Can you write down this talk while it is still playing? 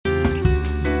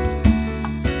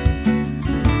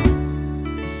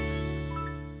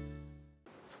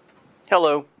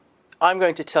Hello, I'm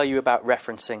going to tell you about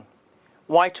referencing,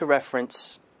 why to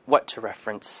reference, what to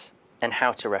reference, and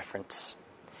how to reference.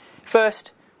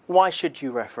 First, why should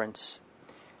you reference?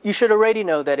 You should already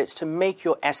know that it's to make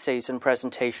your essays and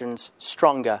presentations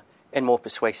stronger and more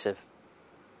persuasive.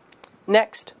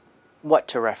 Next, what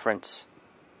to reference.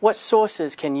 What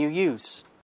sources can you use?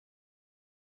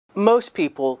 Most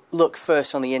people look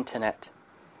first on the internet,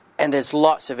 and there's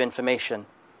lots of information.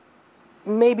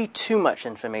 Maybe too much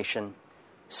information.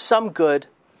 Some good,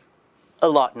 a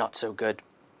lot not so good.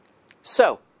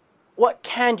 So, what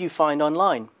can you find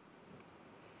online?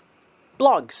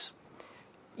 Blogs.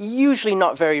 Usually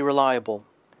not very reliable.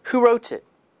 Who wrote it?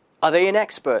 Are they an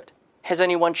expert? Has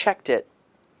anyone checked it?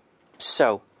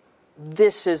 So,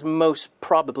 this is most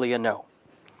probably a no.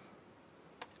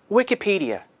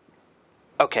 Wikipedia.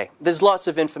 Okay, there's lots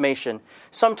of information.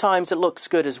 Sometimes it looks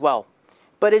good as well.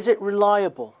 But is it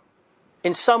reliable?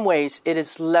 In some ways, it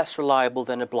is less reliable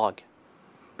than a blog.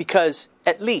 Because,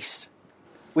 at least,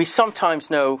 we sometimes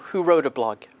know who wrote a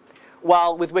blog.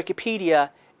 While with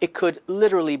Wikipedia, it could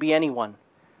literally be anyone.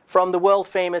 From the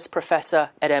world-famous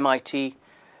professor at MIT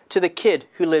to the kid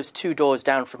who lives 2 doors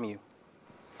down from you.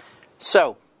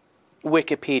 So,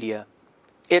 Wikipedia.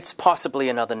 It's possibly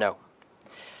another no.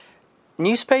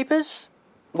 Newspapers?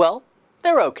 Well,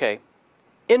 they're okay.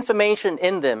 Information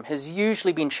in them has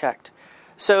usually been checked,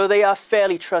 so they are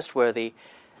fairly trustworthy.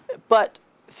 But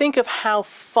think of how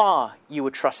far you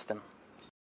would trust them.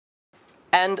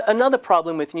 And another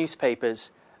problem with newspapers,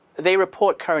 they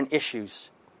report current issues,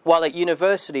 while at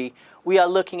university, we are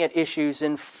looking at issues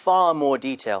in far more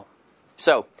detail.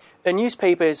 So, a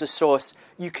newspaper is a source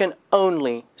you can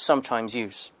only sometimes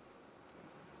use.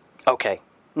 Okay,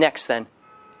 next then,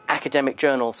 academic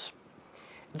journals.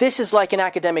 This is like an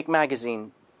academic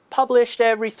magazine, published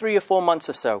every 3 or 4 months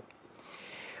or so.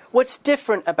 What's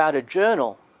different about a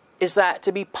journal is that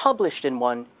to be published in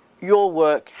one, your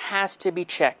work has to be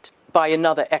checked by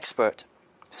another expert.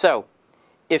 So,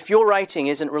 if your writing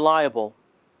isn't reliable,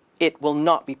 it will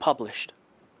not be published.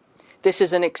 This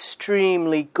is an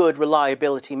extremely good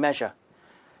reliability measure.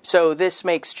 So this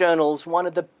makes journals one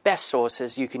of the best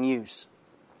sources you can use.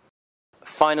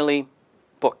 Finally,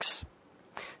 books.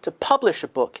 To publish a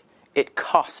book, it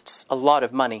costs a lot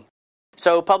of money.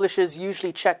 So publishers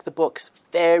usually check the books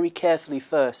very carefully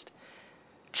first.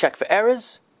 Check for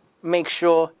errors, make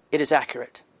sure it is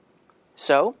accurate.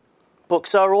 So,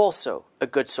 books are also a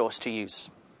good source to use.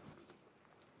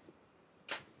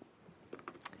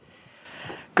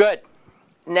 Good.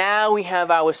 Now we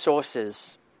have our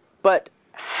sources. But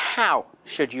how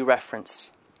should you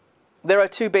reference? There are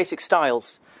 2 basic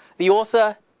styles. The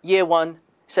author, year 1,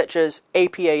 such as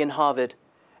APA in Harvard,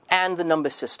 and the number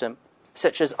system,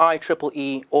 such as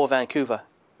IEEE or Vancouver.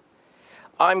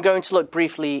 I'm going to look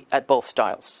briefly at both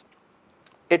styles.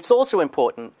 It's also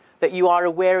important that you are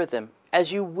aware of them,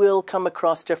 as you will come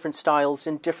across different styles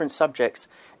in different subjects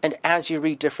and as you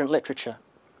read different literature.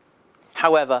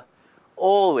 However,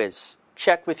 always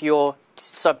check with your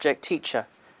subject teacher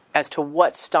as to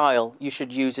what style you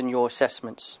should use in your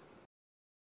assessments.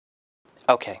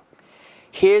 Okay,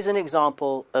 here's an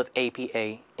example of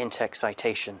APA in-text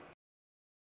citation.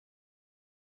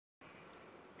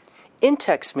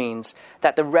 In-text means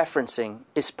that the referencing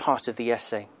is part of the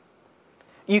essay.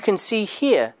 You can see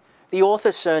here the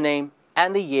author's surname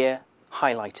and the year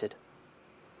highlighted.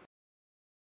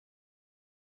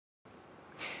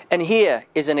 And here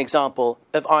is an example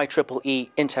of IEEE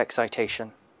in-text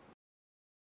citation.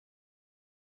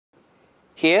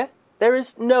 Here, there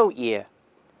is no year.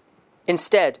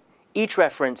 Instead, each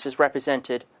reference is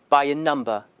represented by a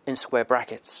number in square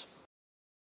brackets.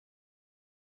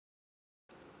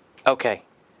 Okay,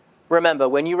 remember,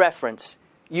 when you reference,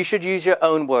 you should use your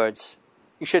own words.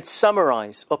 You should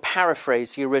summarize or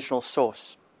paraphrase the original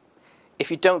source. If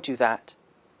you don't do that,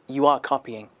 you are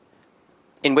copying.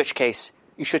 In which case,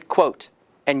 you should quote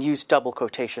and use double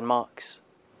quotation marks.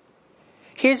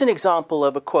 Here's an example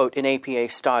of a quote in APA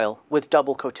style with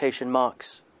double quotation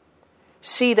marks.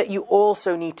 See that you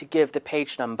also need to give the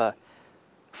page number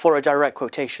for a direct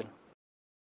quotation.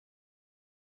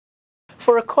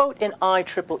 For a quote in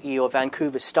IEEE or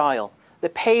Vancouver style, the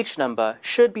page number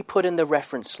should be put in the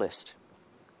reference list.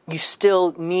 You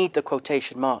still need the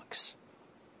quotation marks.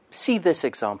 See this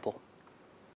example.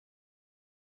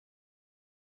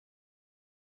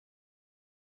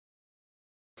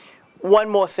 One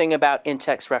more thing about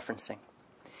in-text referencing.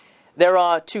 There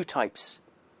are 2 types,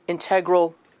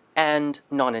 integral and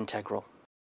non-integral.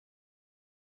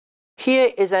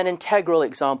 Here is an integral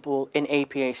example in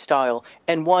APA style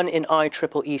and one in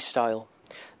IEEE style.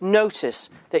 Notice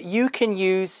that you can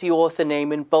use the author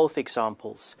name in both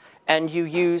examples, and you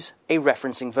use a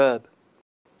referencing verb.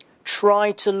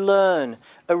 Try to learn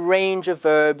a range of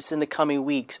verbs in the coming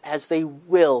weeks, as they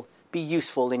will be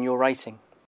useful in your writing.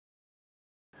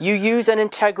 You use an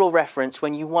integral reference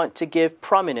when you want to give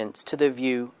prominence to the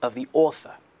view of the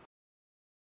author.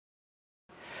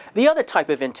 The other type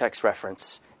of in-text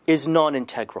reference is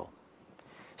non-integral.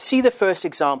 See the first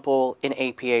example in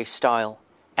APA style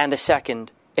and the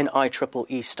second in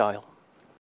IEEE style.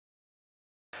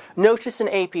 Notice in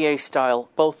APA style,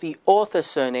 both the author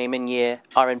surname and year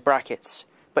are in brackets,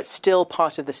 but still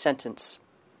part of the sentence.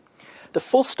 The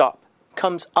full stop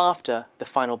comes after the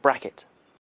final bracket.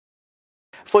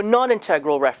 For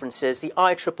non-integral references, the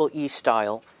IEEE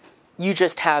style, you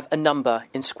just have a number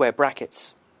in square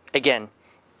brackets. Again,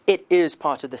 it is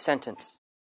part of the sentence.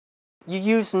 You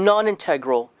use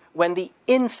non-integral when the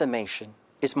information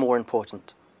is more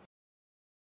important.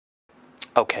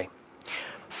 Okay,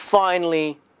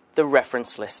 finally, the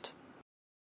reference list.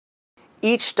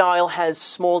 Each style has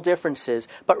small differences,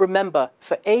 but remember,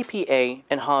 for APA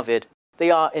and Harvard,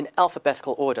 they are in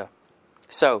alphabetical order.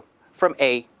 So, from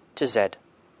A to Z.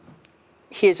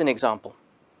 Here's an example.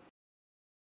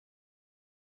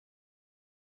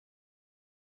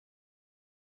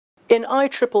 In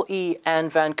IEEE and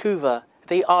Vancouver,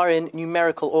 they are in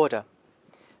numerical order.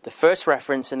 The first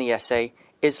reference in the essay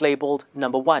is labeled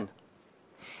number 1,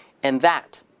 and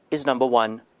that is number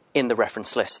 1 in the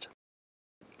reference list.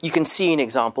 You can see an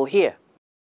example here.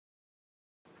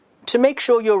 To make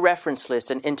sure your reference list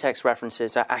and in-text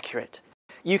references are accurate,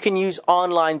 you can use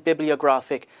online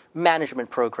bibliographic management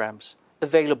programs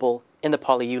available in the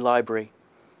PolyU library.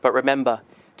 But remember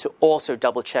to also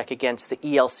double-check against the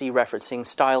ELC referencing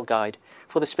style guide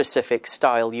for the specific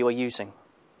style you are using.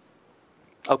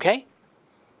 Okay?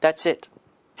 That's it.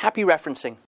 Happy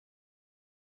referencing.